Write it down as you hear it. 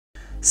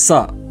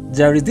Sir,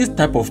 there is this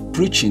type of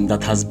preaching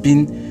that has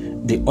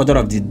been the order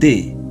of the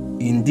day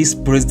in these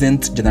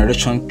present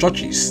generation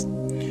churches,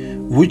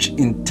 which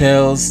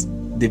entails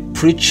the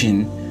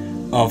preaching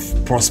of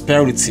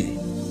prosperity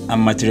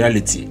and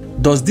materiality.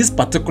 Does this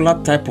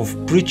particular type of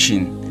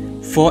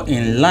preaching fall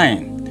in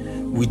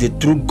line with the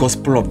true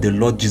gospel of the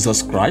Lord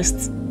Jesus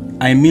Christ?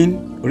 I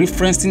mean,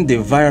 referencing the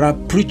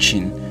viral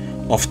preaching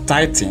of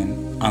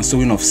tithing and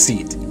sowing of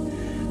seed.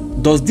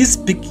 Does this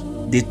speak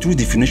the true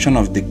definition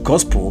of the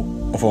gospel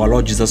of our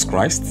Lord Jesus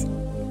Christ?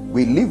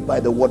 We live by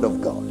the word of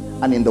God,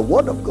 and in the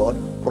word of God,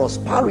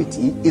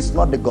 prosperity is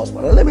not the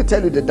gospel. Let me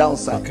tell you the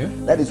downside. Okay.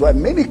 That is why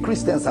many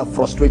Christians are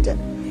frustrated,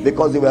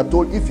 because they were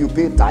told if you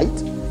pay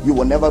tithe, you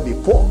will never be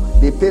poor.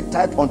 They paid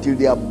tithe until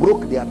they are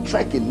broke, they are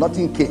trekking,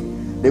 nothing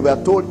came. They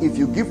were told if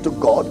you give to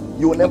God,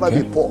 you will never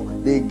be poor.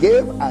 They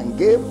gave and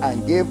gave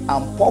and gave,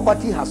 and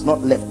poverty has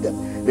not left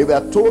them. They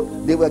were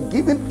told, they were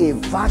given a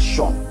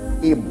version,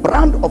 a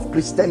brand of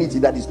Christianity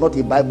that is not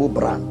a Bible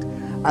brand.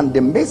 And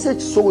the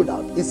message sold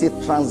out is a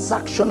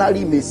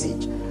transactionary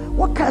message.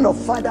 What kind of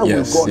father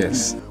will God be,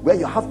 where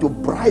you have to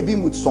bribe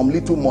him with some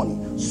little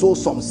money, sow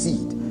some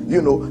seed,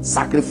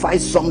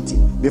 sacrifice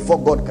something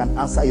before God can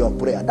answer your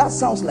prayer? That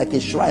sounds like a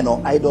shrine or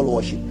idol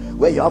worship,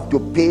 where you have to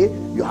pay,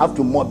 you have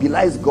to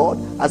mobilize God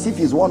as if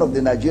he's one of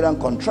the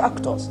Nigerian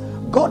contractors.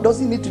 God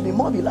doesn't need to be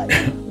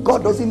mobilized.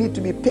 God doesn't need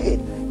to be paid.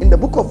 In the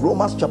book of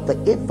Romans chapter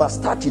 8 verse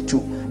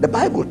 32, the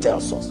Bible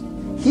tells us,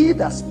 he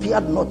that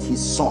spared not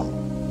his son,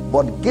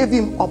 but gave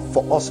him up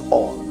for us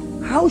all,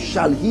 how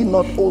shall he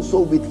not also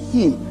with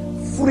him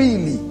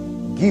freely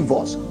give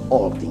us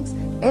all things?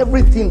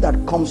 Everything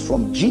that comes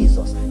from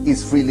Jesus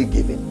is freely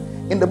given.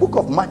 In the book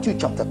of Matthew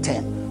chapter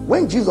 10,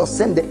 when Jesus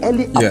sent the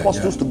early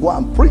apostles to go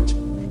and preach,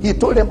 he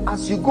told them,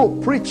 as you go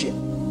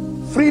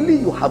preaching, freely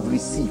you have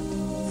received,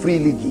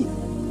 freely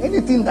give.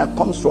 Anything that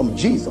comes from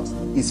Jesus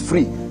is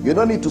free. You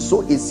don't need to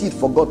sow a seed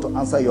for God to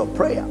answer your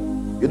prayer.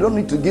 You don't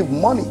need to give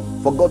money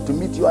for God to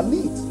meet your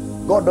needs.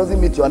 God doesn't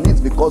meet your needs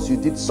because you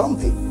did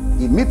something.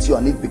 He meets your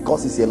needs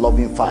because he's a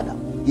loving father.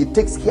 He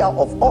takes care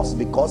of us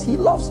because he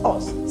loves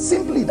us.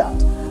 Simply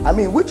that. I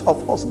mean, which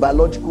of us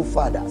biological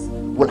fathers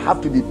will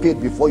have to be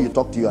paid before you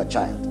talk to your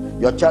child?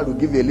 Your child will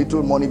give you a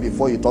little money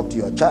before you talk to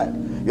your child.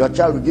 Your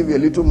child will give you a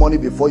little money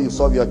before you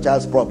solve your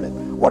child's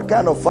problem. What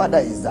kind of father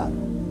is that?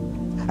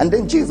 And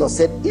then Jesus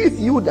said, if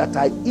you that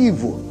are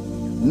evil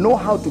know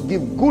how to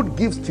give good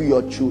gifts to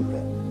your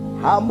children,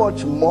 how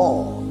much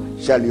more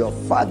shall your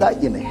Father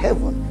in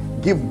heaven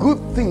give good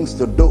things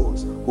to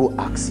those who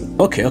ask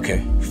him?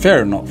 Okay,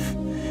 fair enough.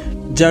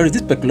 There is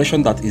this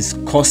speculation that is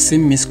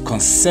causing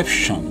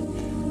misconception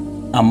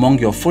among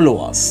your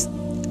followers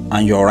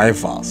and your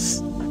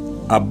rivals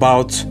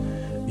about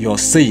your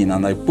saying,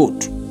 and I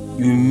quote,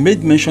 you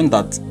made mention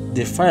that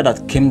the fire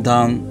that came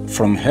down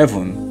from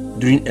heaven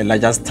during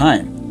Elijah's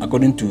time,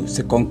 according to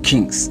 2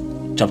 Kings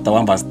chapter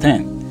 1 verse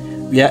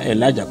 10, where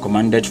Elijah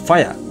commanded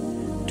fire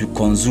to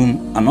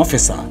consume an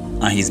officer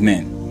and his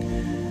men.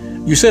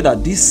 You say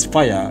that this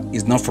fire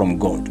is not from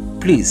God.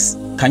 Please,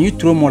 can you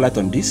throw more light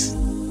on this?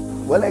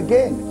 Well,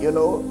 again,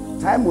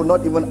 time will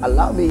not even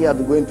allow me here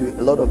to go into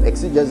a lot of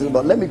exegesis,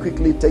 but let me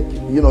quickly give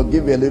you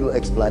a little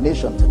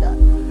explanation to that.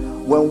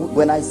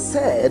 When I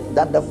said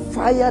that the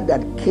fire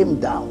that came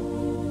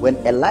down when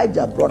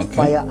Elijah brought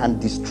fire and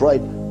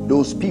destroyed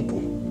those people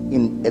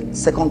in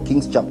 2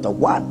 Kings chapter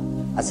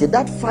 1, I said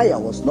that fire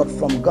was not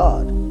from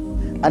God.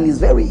 And it's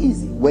very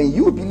easy. When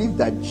you believe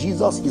that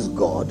Jesus is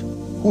God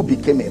who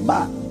became a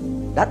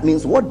man, that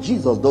means what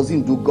Jesus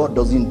doesn't do, God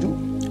doesn't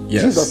do.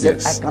 Jesus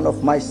said, I can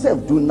of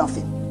myself do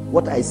nothing.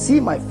 What I see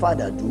my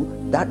Father do,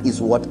 that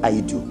is what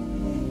I do.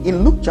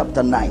 In Luke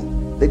chapter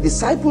 9, the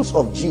disciples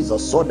of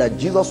Jesus saw that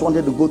Jesus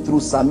wanted to go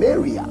through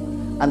Samaria,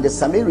 and the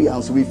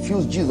Samaritans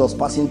refused Jesus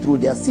passing through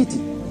their city.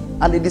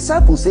 And the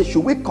disciples said,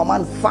 should we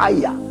command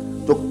fire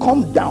to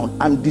come down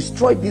and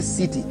destroy this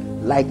city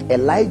like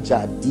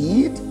Elijah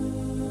did?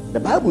 The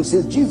Bible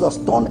says Jesus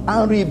turned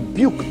and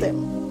rebuked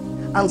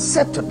them and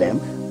said to them,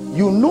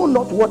 you know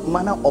not what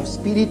manner of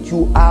spirit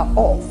you are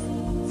of,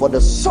 for the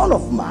Son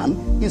of Man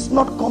is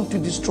not come to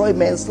destroy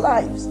men's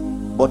lives,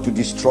 but to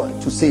destroy,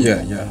 to save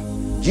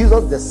them.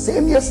 Jesus the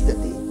same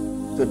yesterday,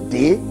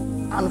 today,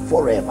 and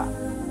forever.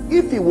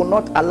 If he will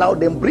not allow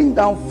them bring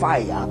down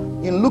fire,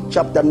 in Luke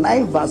chapter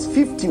 9 verse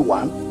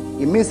 51,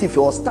 it means if he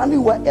was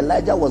standing where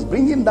Elijah was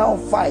bringing down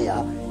fire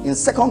in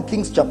 2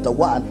 Kings chapter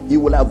 1, he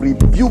will have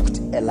rebuked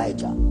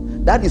Elijah.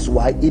 That is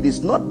why it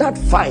is not that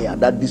fire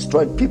that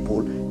destroyed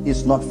people,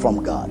 is not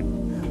from God.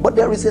 But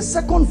there is a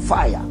second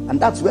fire, and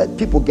that's where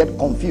people get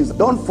confused.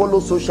 Don't follow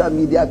social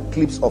media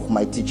clips of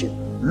my teaching.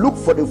 Look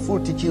for the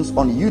full teachings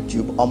on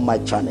YouTube on my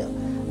channel.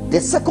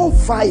 The second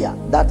fire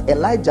that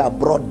Elijah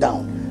brought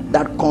down,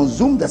 that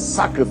consumed the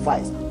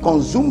sacrifice,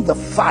 consumed the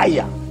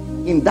fire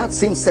in that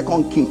same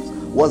 2 Kings,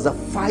 was the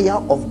fire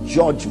of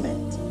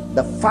judgment.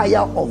 The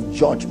fire of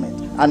judgment.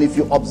 And if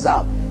you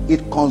observe,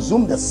 it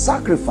consumed the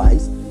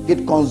sacrifice,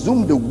 it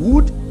consumed the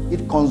wood,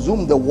 it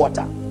consumed the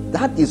water.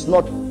 That is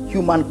not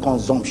human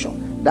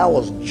consumption. That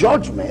was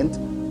judgment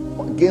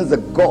against the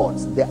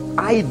gods, the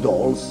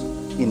idols,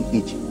 in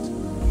Egypt.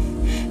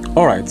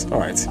 All right.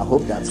 I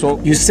hope that's so.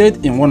 You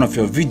said in one of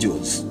your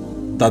videos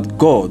that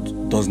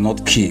God does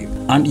not kill,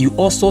 and you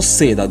also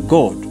say that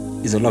God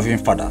is a loving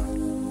Father,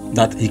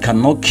 that He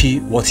cannot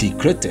kill what He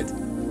created.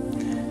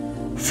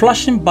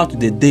 Flashing back to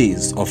the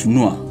days of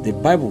Noah, the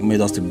Bible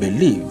made us to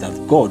believe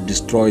that God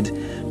destroyed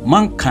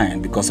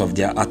mankind because of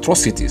their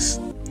atrocities.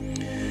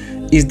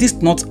 Is this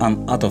not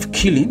an act of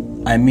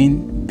killing? I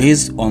mean,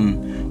 based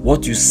on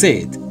what you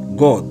said,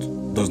 God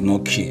does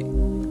not kill.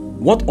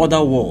 What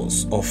other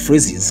words or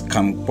phrases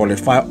can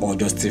qualify or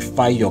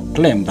justify your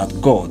claim that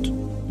God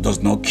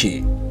does not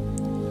kill,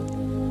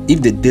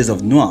 if the days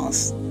of Noah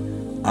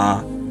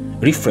are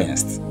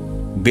referenced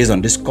based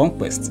on this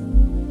conquest?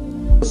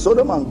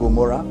 Sodom and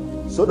Gomorrah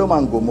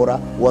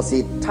was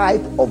a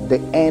type of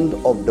the end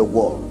of the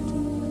world.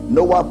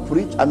 Lot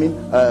preached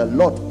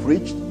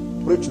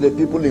the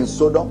people in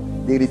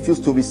Sodom. They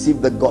refused to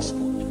receive the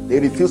gospel.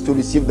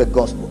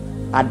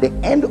 At the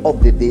end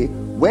of the day,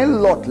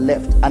 when Lot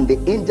left and the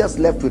angels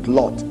left with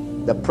Lot,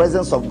 the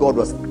presence of God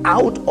was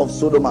out of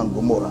Sodom and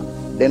Gomorrah.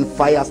 Then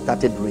fire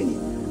started raining.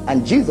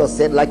 And Jesus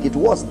said, like it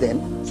was then,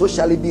 so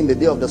shall it be in the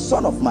day of the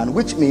Son of Man,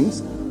 which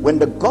means when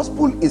the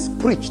gospel is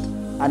preached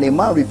and a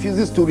man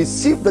refuses to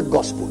receive the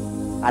gospel,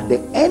 at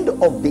the end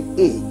of the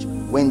age,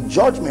 when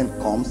judgment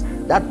comes,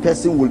 that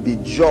person will be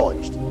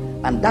judged.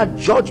 And that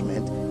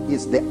judgment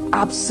is the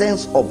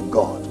absence of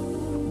God.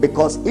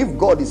 Because if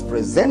God is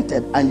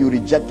presented and you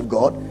reject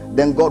God,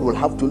 then God will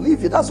have to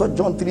leave you. That's what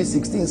John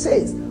 3:16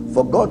 says.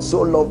 For God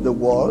so loved the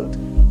world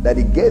that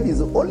He gave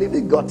His only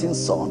begotten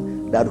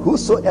Son, that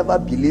whosoever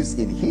believes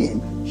in Him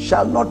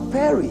shall not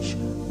perish,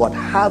 but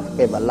have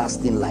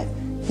everlasting life.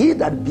 He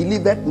that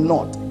believeth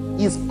not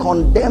is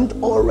condemned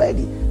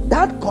already.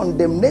 That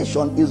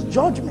condemnation is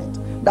judgment.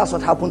 That's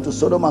what happened to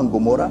Sodom and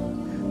Gomorrah.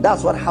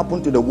 That's what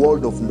happened to the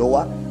world of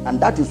Noah. And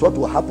that is what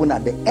will happen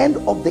at the end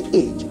of the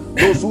age.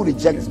 Those who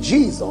reject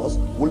Jesus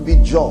will be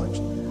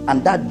judged.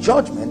 And that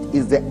judgment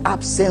is the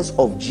absence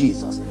of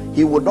Jesus.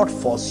 He will not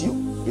force you.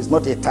 He's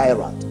not a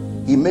tyrant.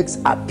 He makes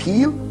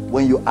appeal.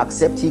 When you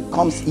accept, He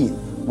comes in.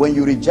 When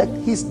you reject,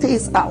 He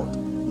stays out.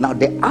 Now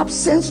the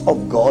absence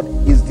of God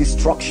is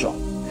destruction.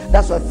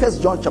 That's why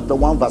 1 John chapter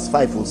 1 verse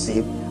 5 will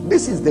say,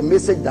 this is the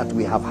message that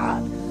we have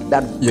had,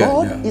 that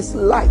God is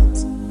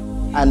light,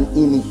 and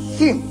in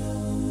Him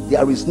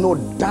there is no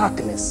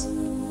darkness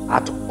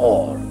at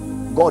all.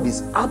 God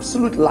is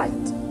absolute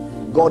light.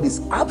 God is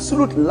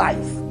absolute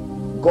life.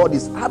 God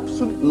is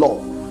absolute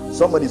love.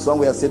 Somebody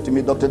somewhere said to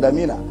me, Dr.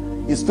 Domina,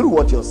 it's true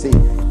what you're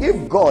saying.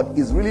 If God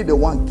is really the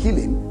one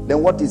killing,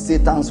 then what is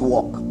Satan's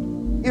work?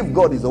 If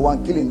God is the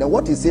one killing, then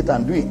what is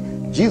Satan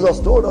doing? Jesus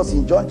told us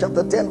in John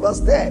chapter 10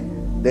 verse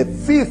 10, the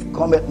thief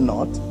cometh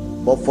not,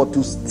 but for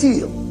to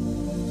steal,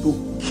 to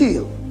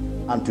kill,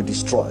 and to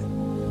destroy.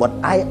 But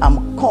I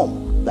am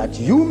come that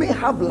you may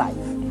have life,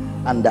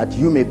 and that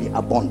you may be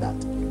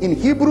abundant. In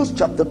Hebrews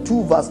chapter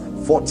 2 verse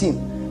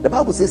 14, the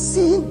Bible says,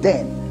 seeing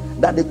then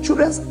that the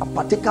children are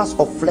partakers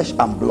of flesh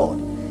and blood,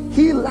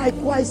 He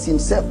likewise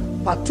Himself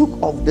partook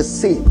of the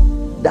same,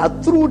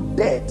 that through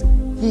death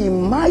He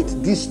might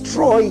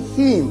destroy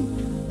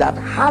him that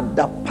had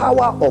the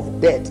power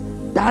of death,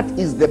 that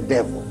is the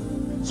devil.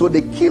 So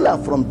the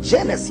killer from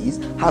Genesis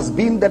has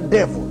been the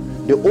devil.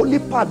 The only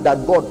part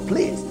that God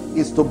plays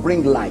is to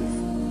bring life,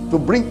 to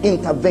bring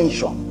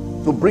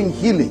intervention, to bring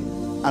healing,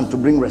 and to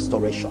bring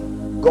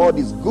restoration. God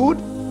is good.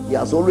 He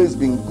has always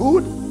been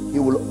good. He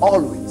will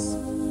always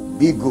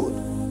be good.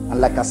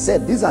 And like I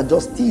said, these are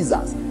just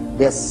teasers.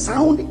 They're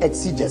sound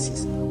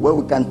exegesis where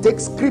we can take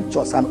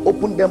scriptures and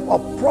open them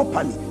up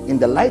properly in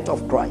the light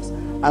of Christ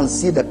and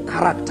see the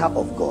character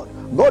of God.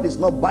 God is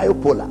not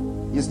bipolar.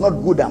 He's not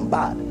good and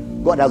bad.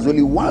 God has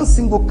only one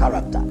single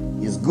character.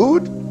 He's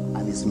good,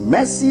 and His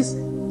mercies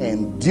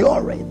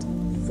endureth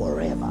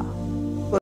forever.